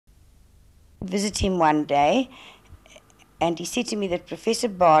visit him one day, and he said to me that Professor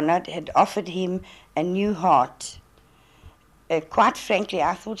Barnard had offered him a new heart. Quite frankly,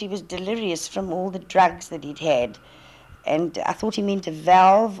 I thought he was delirious from all the drugs that he'd had. And I thought he meant a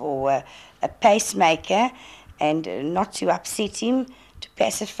valve or a pacemaker, and not to upset him, to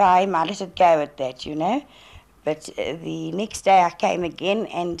pacify him, I let it go at that, you know. But the next day I came again,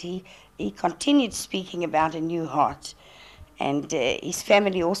 and he continued speaking about a new heart. And his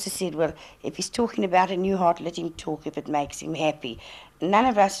family also said, well, if he's talking about a new heart, let him talk if it makes him happy. None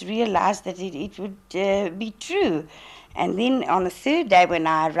of us realized that it would be true. And then on the third day when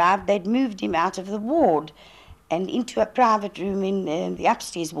I arrived, they'd moved him out of the ward and into a private room in the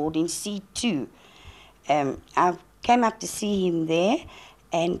upstairs ward in C2. I came up to see him there,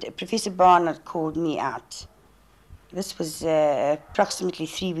 and Professor Barnard called me out. This was approximately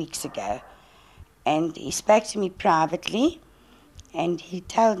 3 weeks ago. And he spoke to me privately, and he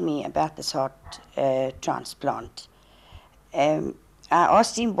told me about this heart transplant. I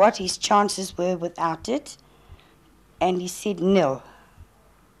asked him what his chances were without it, and he said nil.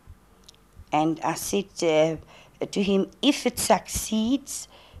 And I said to him, if it succeeds,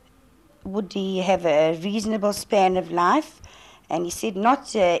 would he have a reasonable span of life? And he said,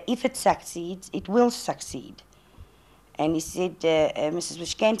 not if it succeeds, it will succeed. And he said, Mrs.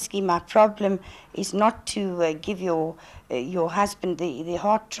 Washkansky, my problem is not to give your husband the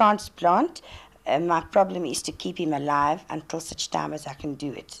heart transplant. My problem is to keep him alive until such time as I can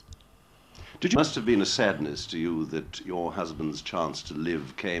do it. It must have been a sadness to you that your husband's chance to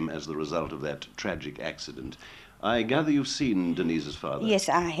live came as the result of that tragic accident. I gather you've seen Denise's father. Yes,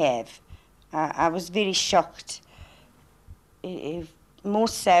 I have. I was very shocked. More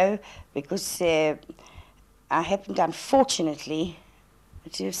so because I happened, unfortunately,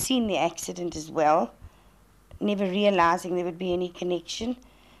 to have seen the accident as well, never realizing there would be any connection.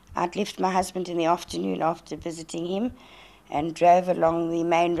 I'd left my husband in the afternoon after visiting him and drove along the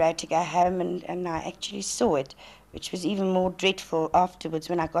main road to go home, and I actually saw it, which was even more dreadful afterwards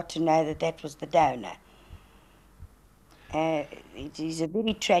when I got to know that that was the donor. It is a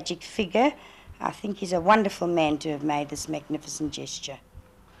very tragic figure. I think he's a wonderful man to have made this magnificent gesture.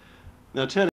 Now,